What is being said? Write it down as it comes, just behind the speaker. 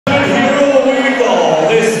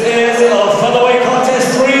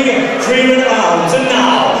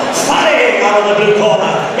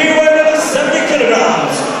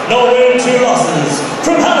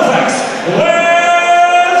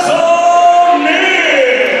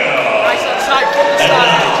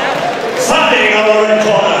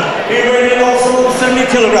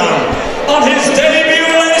kilogram. On his debut,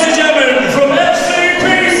 ladies and gentlemen, from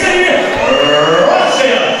FCPC,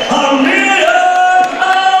 Russia, Humayoun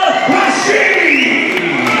Al-Rashid.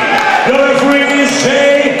 The referee is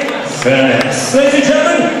Jay Fennis. Ladies and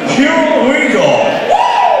gentlemen, here we go.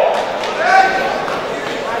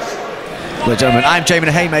 Ladies and gentlemen, I'm Jamie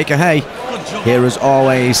the Haymaker Hay, here as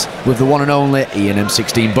always with the one and only Ian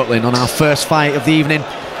M16 Butlin on our first fight of the evening.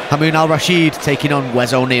 Humayoun Al-Rashid taking on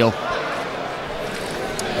Wes O'Neill.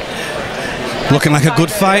 Looking like a good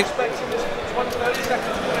fight.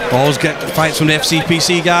 Always get fights from the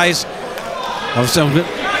FCPC guys. Oh,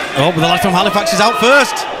 but the lad from Halifax is out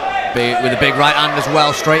first. With a big right hand as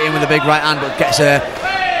well, straight in with a big right hand, but gets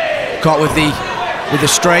caught with the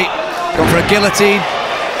straight. Going for a guillotine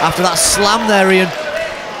after that slam there, Ian.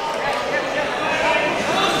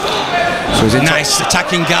 So he's nice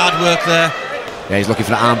attacking guard work there. Yeah, he's looking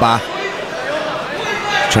for the armbar.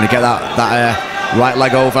 Trying to get that right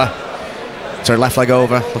leg over. Sorry, left leg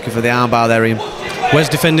over. Looking for the armbar there, Ian. Wes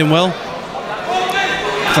defending well.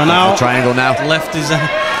 For now. Triangle now. Left is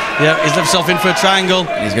yeah, he's left himself in for a triangle.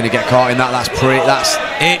 He's going to get caught in that. That's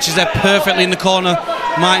H is there perfectly in the corner.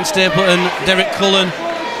 Martin Stapleton, Derek Cullen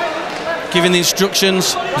giving the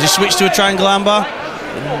instructions. Has he switched to a triangle armbar?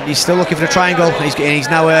 He's still looking for the triangle. He's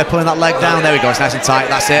now pulling that leg down. There we go. It's nice and tight.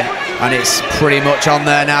 That's it. And it's pretty much on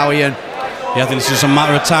there now, Ian. Yeah, I think it's just a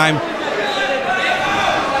matter of time.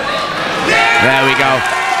 There we go.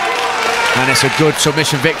 And it's a good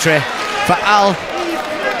submission victory for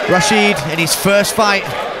Al-Rashid in his first fight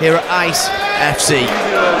here at ICE FC.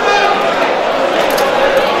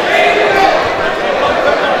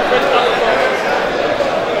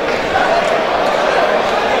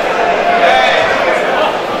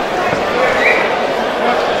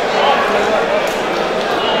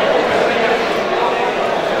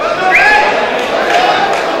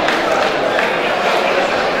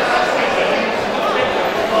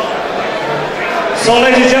 So,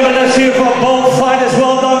 ladies and gentlemen, let's hear from both fighters.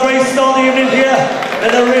 Well done, racing all the evening here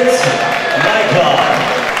in the Ritz nightclub.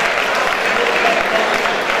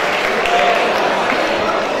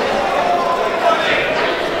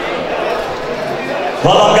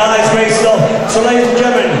 Well done, guys, great stuff. So, ladies and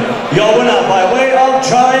gentlemen, your winner by way of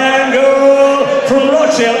triangle from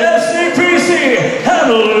Rothschild, FCPC,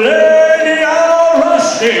 Humayoun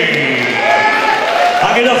Al-Rashid.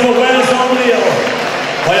 Hang it up for Wes O'Neill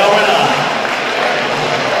for your winner.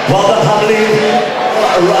 Well done, Humayoun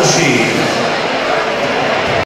Al-Rashid.